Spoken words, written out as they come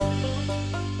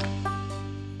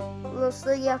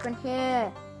so you can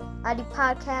hear audio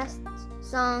podcasts,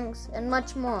 songs, and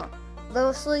much more.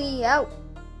 Little Slee out.